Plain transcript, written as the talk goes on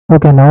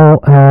Okay, now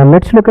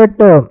let's look at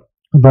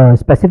the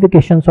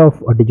specifications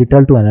of a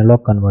digital to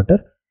analog converter,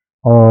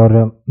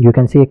 or you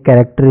can say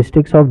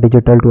characteristics of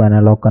digital to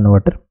analog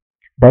converter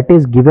that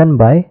is given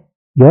by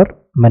your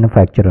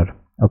manufacturer.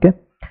 Okay,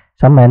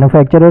 some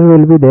manufacturer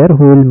will be there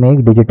who will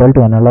make digital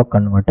to analog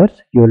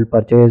converters. You will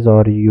purchase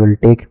or you will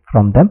take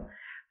from them.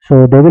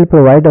 So they will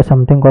provide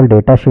something called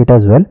data sheet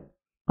as well,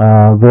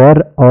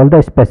 where all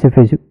the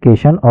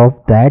specification of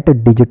that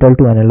digital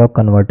to analog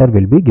converter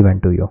will be given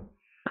to you.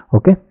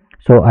 Okay,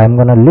 so I'm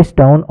gonna list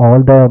down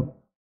all the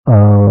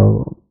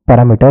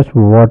parameters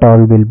what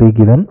all will be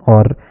given,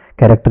 or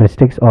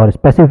characteristics or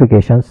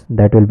specifications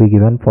that will be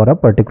given for a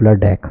particular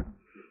DAC.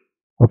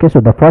 Okay,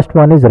 so the first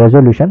one is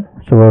resolution.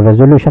 So a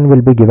resolution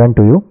will be given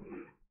to you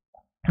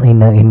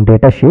in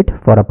data sheet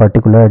for a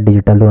particular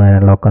digital to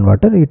analog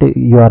converter.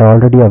 You are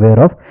already aware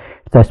of,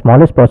 it's the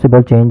smallest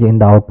possible change in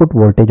the output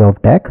voltage of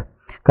DAC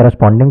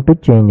corresponding to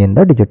change in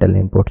the digital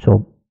input.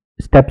 So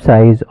step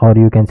size, or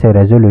you can say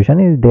resolution,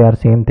 is they are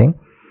same thing.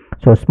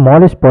 So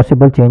smallest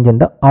possible change in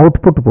the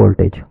output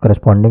voltage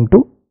corresponding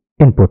to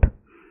input.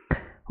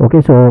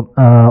 Okay, so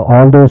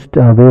all those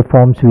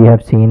waveforms we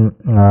have seen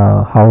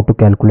how to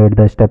calculate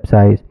the step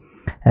size,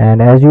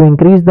 and as you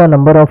increase the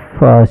number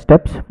of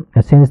steps,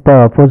 since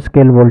the full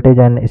scale voltage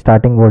and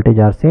starting voltage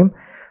are same,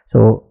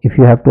 so if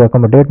you have to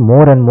accommodate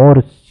more and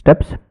more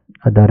steps,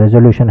 the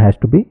resolution has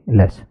to be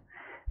less,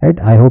 right?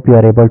 I hope you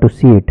are able to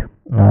see it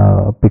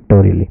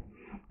pictorially.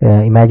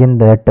 Imagine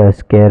that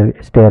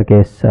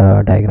staircase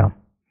diagram.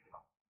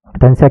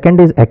 Then second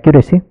is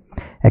accuracy.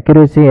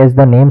 Accuracy, as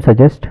the name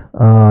suggests,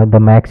 the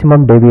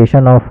maximum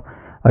deviation of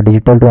a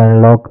digital to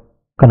analog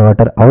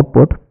converter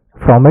output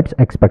from its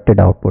expected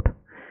output.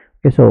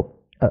 Okay, so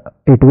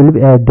it will be,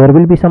 there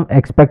will be some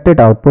expected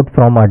output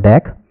from a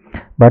DAC,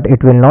 but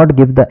it will not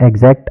give the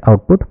exact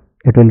output.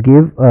 It will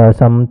give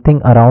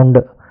something around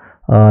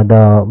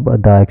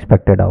the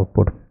expected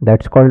output.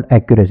 That's called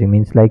accuracy.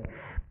 Means like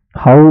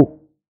how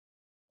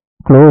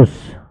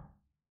close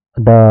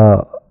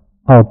the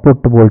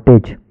output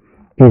voltage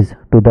is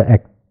to the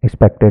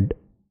expected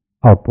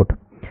output.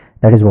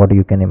 That is what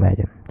you can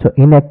imagine. So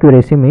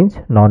inaccuracy means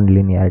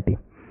non-linearity.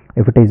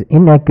 If it is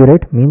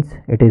inaccurate, means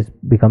it is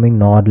becoming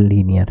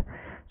non-linear.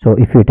 So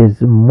if it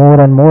is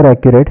more and more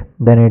accurate,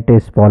 then it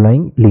is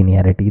following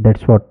linearity.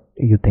 That's what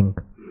you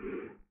think.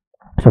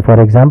 So for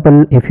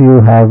example, if you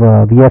have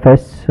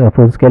VFS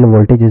full scale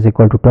voltage is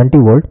equal to 20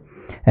 volt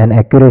and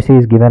accuracy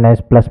is given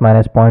as plus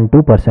minus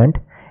 0.2%,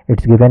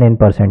 it's given in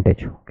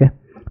percentage. Okay,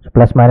 so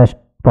plus minus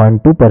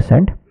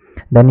 0.2%,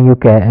 then you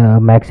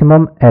can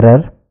maximum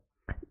error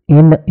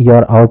in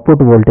your output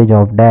voltage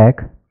of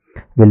DAC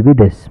will be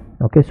this.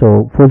 Okay,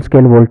 so full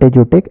scale voltage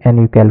you take and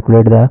you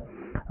calculate the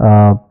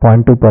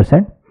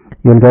 0.2%,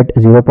 you will get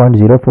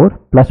 0.04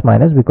 plus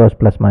minus, because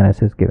plus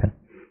minus is given.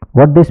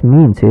 What this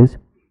means is,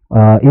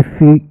 if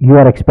you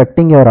are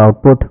expecting your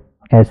output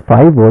as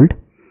 5 volt,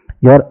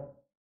 your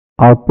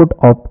output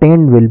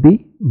obtained will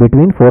be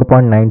between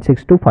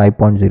 4.96 to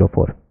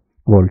 5.04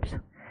 volts.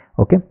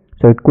 Okay,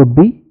 so it could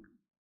be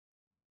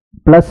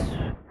plus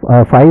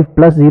 5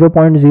 plus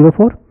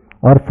 0.04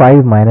 or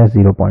 5 minus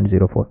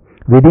 0.04.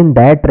 Within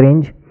that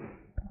range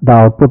the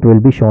output will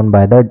be shown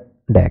by the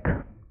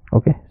DAC.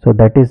 Okay, so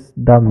that is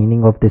the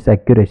meaning of this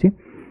accuracy.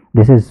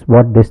 This is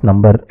what this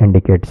number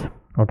indicates.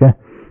 Okay,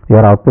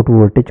 your output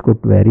voltage could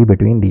vary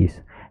between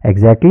these.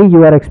 Exactly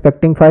you are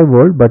expecting 5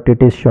 volt, but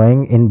it is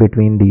showing in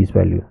between these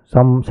values,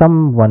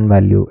 some one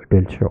value it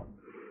will show.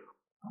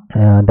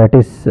 That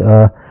is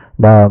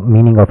the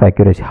meaning of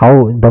accuracy.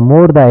 How the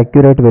more the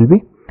accurate will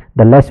be,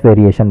 the less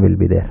variation will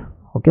be there.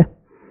 Okay,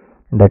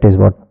 that is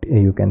what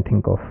you can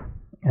think of.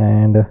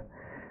 And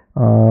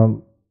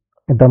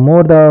the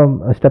more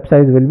the step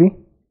size will be,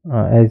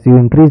 as you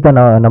increase the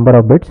number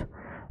of bits,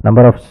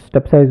 number of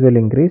step size will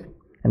increase,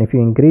 and if you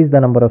increase the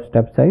number of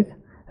step size,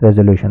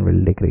 resolution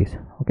will decrease.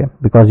 Okay,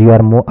 because you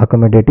are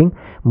accommodating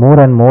more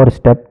and more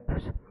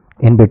steps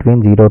in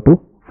between 0 to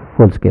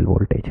full scale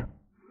voltage.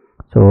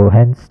 So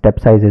hence step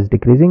size is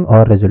decreasing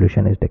or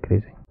resolution is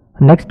decreasing.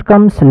 Next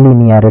comes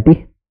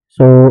linearity.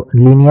 So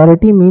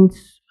linearity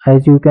means,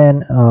 as you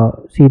can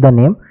see the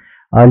name,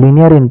 a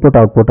linear input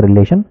output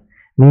relation.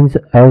 Means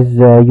as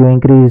you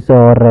increase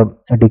or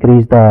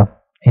decrease the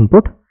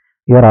input,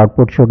 your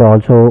output should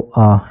also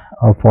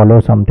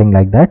follow something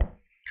like that.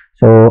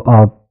 So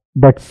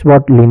that's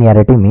what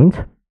linearity means.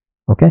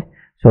 Okay,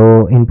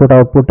 so input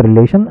output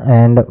relation,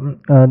 and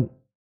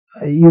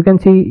you can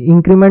see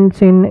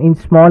increments in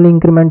small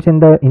increments in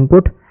the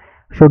input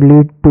should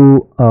lead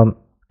to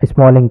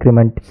small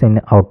increments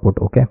in output.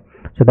 Okay,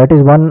 so that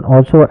is one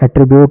also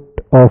attribute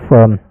of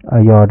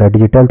your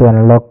digital to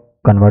analog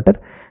converter,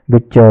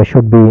 which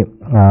should be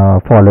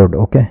followed.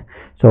 Okay,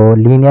 so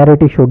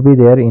linearity should be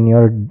there in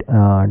your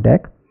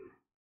DAC.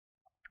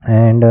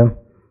 And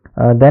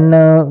then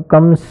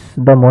comes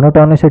the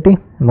monotonicity.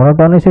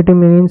 Monotonicity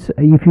means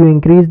if you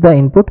increase the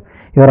input,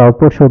 your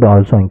output should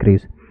also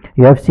increase.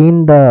 You have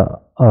seen the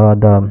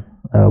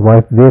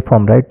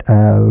waveform,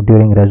 right?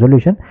 During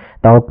resolution,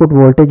 the output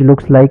voltage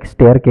looks like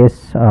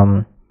staircase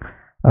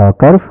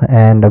curve,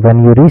 and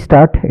when you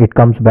restart it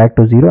comes back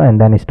to 0 and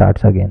then it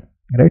starts again,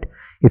 right?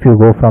 If you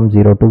go from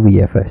 0 to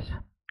VFS,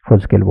 full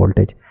scale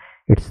voltage,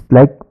 it's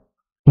like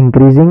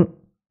increasing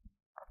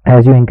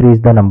as you increase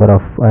the number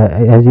of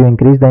as you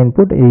increase the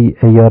input,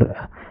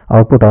 your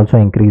output also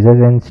increases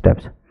in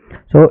steps.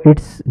 So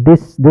it's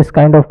this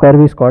kind of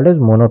curve is called as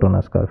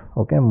monotonous curve.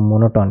 Okay,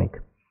 monotonic.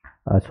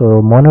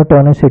 So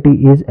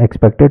monotonicity is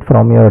expected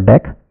from your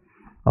DAC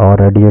or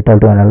a digital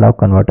to analog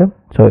converter.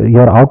 So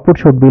your output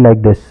should be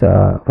like this.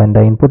 When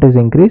the input is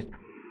increased,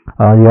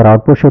 your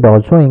output should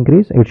also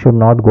increase. It should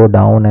not go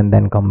down and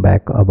then come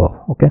back above.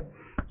 Okay,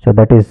 so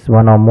that is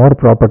one or more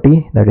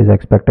property that is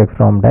expected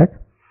from DAC.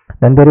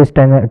 Then there is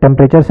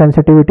temperature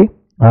sensitivity.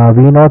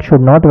 V0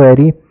 should not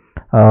vary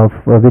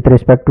with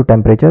respect to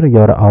temperature.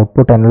 Your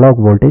output analog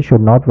voltage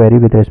should not vary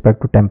with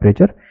respect to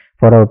temperature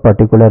for a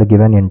particular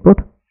given input,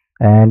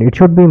 and it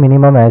should be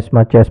minimum as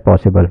much as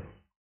possible.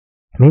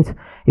 Means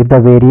if the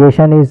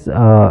variation is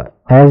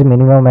as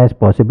minimum as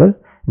possible,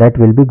 that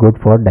will be good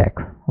for DAC.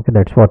 Okay,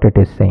 that's what it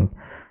is saying.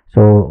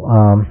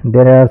 So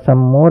there are some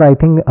more, I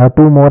think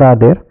two more are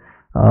there,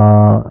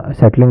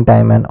 settling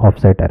time and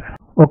offset error.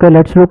 Okay,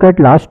 let's look at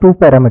last two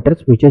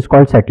parameters, which is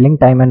called settling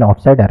time and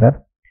offset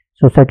error.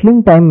 So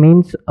settling time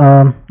means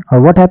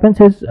what happens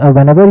is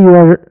whenever you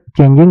are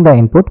changing the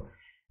input,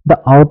 the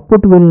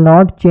output will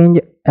not change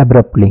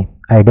abruptly.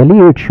 Ideally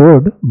it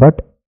should,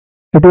 but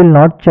it will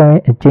not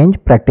change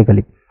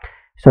practically.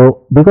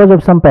 So because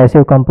of some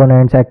passive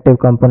components, active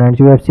components,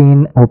 you have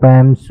seen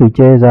op-amps,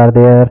 switches are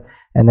there,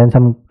 and then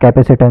some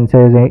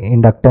capacitances,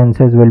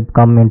 inductances will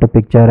come into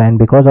picture, and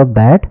because of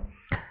that,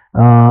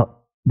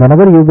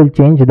 whenever you will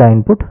change the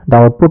input, the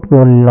output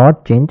will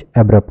not change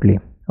abruptly.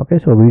 Okay,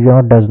 so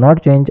V0 does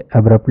not change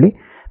abruptly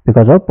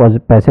because of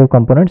passive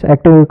components.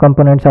 Active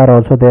components are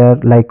also there,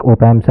 like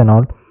op-amps and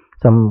all,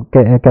 some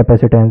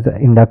capacitance,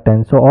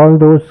 inductance. So all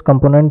those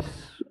components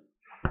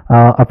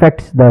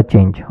affects the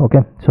change. Okay,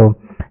 so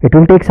it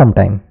will take some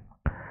time.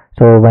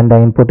 So when the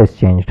input is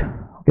changed.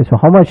 Okay, so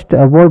how much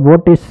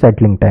what is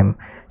settling time?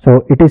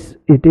 So it is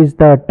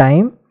the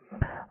time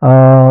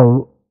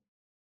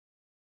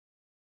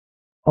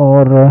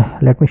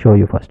let me show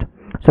you first.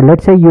 So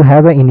let's say you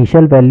have an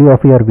initial value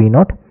of your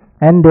V0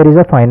 and there is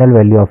a final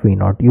value of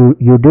V0.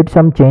 You did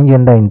some change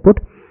in the input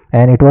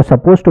and it was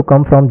supposed to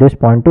come from this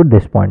point to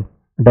this point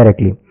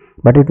directly,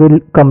 but it will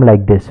come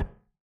like this.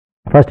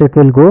 First it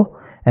will go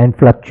and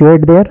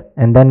fluctuate there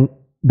and then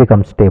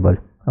become stable.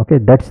 Okay,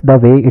 that's the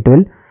way it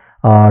will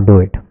do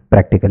it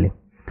practically.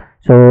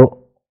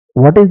 So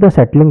what is the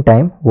settling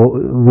time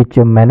which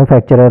a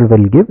manufacturer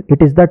will give?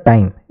 It is the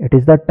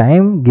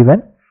time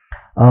given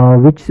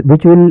which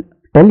will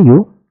tell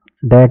you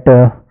that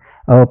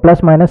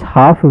plus minus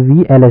half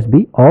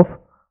VLSB of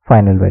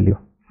final value.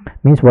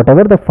 Means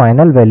whatever the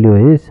final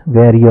value is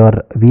where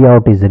your V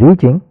out is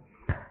reaching,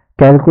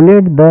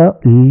 calculate the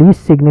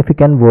least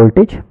significant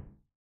voltage,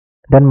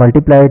 then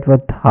multiply it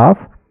with half,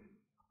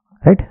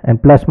 right,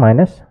 and plus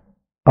minus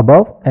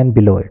above and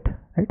below it,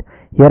 right.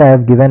 Here I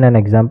have given an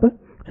example.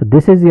 So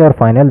this is your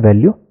final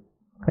value,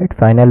 right,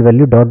 final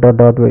value dot dot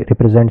dot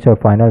represents your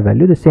final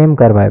value, the same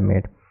curve I have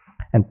made,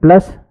 and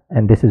plus,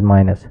 and this is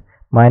minus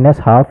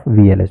half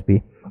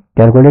VLSB.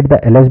 Calculate the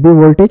LSB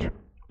voltage,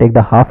 take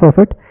the half of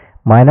it,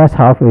 minus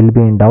half will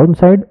be in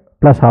downside,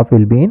 plus half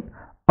will be in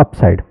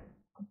upside.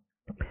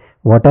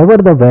 Whatever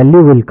the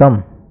value will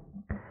come,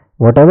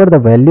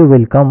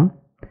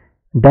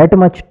 that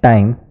much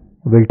time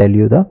will tell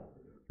you the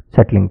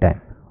settling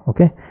time.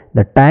 Okay,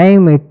 the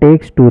time it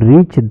takes to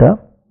reach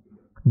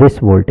this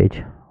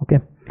voltage, okay,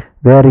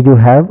 where you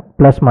have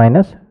plus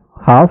minus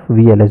half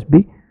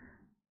VLSB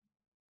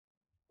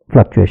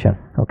fluctuation.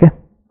 Okay,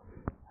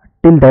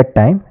 till that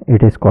time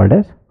it is called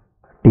as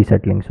T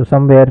settling. So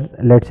somewhere,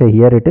 let's say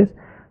here it is,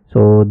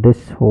 so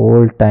this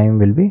whole time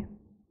will be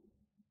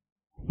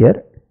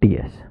here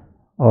TS,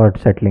 or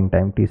settling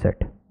time, T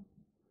set.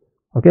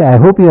 Okay, I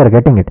hope you are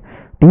getting it.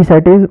 T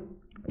set is,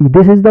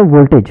 this is the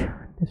voltage.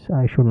 This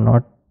I should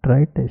not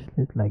write this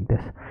like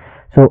this.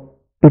 So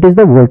it is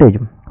the voltage.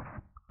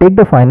 Take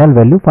the final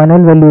value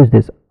is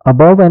this.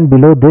 Above and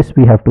below this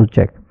we have to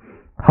check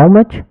how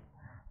much,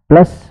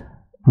 plus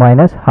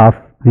minus half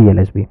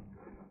VLSB.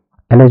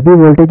 LSB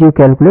voltage you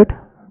calculate,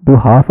 do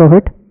half of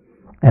it,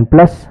 and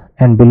plus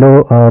and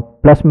below,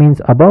 plus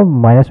means above,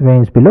 minus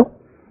means below.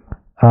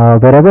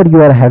 Wherever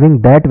you are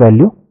having that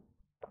value,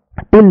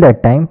 till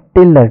that time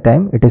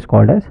it is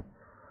called as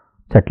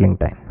settling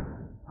time.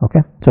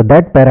 Okay, so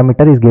that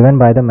parameter is given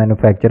by the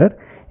manufacturer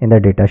in the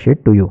data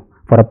sheet to you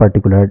for a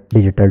particular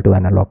digital to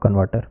analog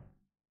converter.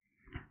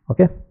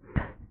 Okay,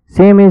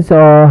 same is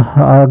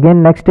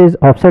again, next is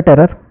offset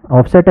error.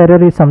 Offset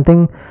error is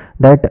something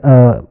that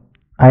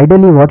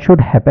ideally what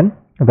should happen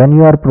when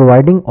you are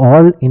providing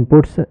all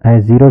inputs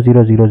as 0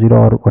 0 0 0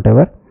 or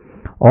whatever,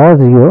 all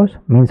zeros,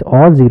 means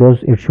all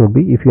zeros it should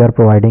be. If you are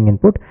providing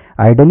input,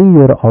 ideally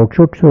your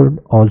output should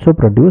also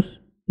produce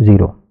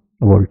 0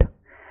 volt.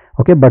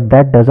 Okay, but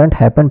that doesn't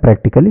happen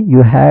practically. You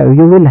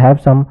will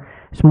have some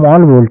small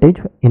voltage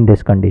in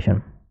this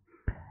condition.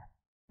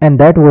 and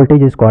that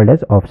voltage is called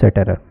as offset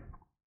error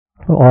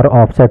or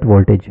offset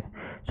voltage.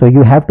 So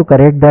you have to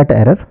correct that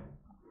error.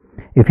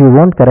 If you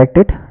won't correct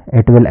it,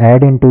 it will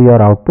add into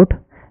your output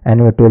and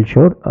it will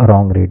show a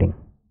wrong reading.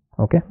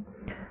 Okay,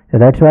 so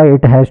that's why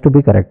it has to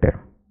be corrected.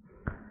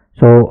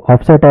 So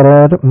offset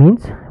error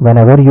means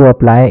whenever you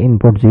apply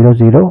input 0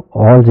 0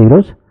 all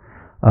zeros,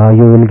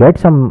 you will get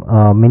some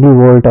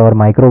millivolt or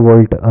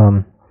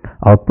microvolt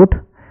output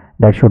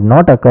that should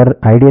not occur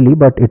ideally,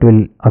 but it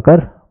will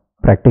occur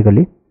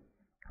practically,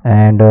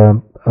 and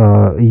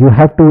you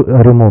have to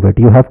remove it,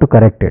 you have to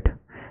correct it.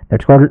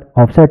 That's called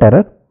offset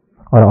error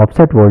or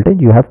offset voltage.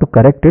 You have to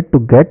correct it to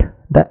get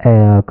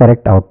the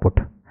correct output.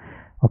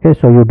 Okay,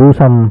 so you do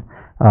some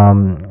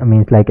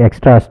means like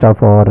extra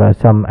stuff, or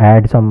some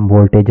add some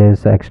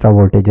voltages, extra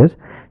voltages,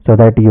 so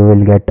that you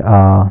will get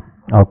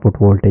output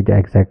voltage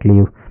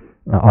exactly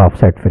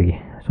offset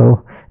free.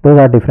 So those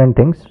are different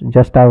things.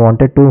 Just I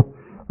wanted to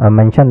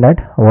mention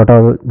that what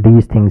all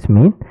these things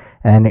mean,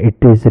 and it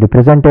is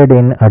represented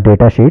in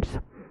data sheets,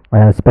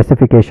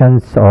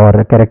 specifications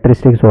or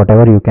characteristics,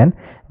 whatever you can.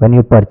 When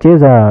you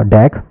purchase a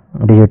DAC,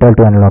 digital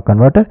to analog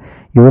converter,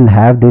 you will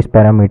have these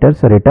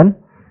parameters written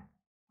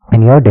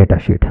in your data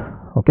sheet.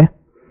 Okay,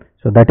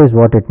 so that is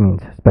what it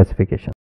means, specification.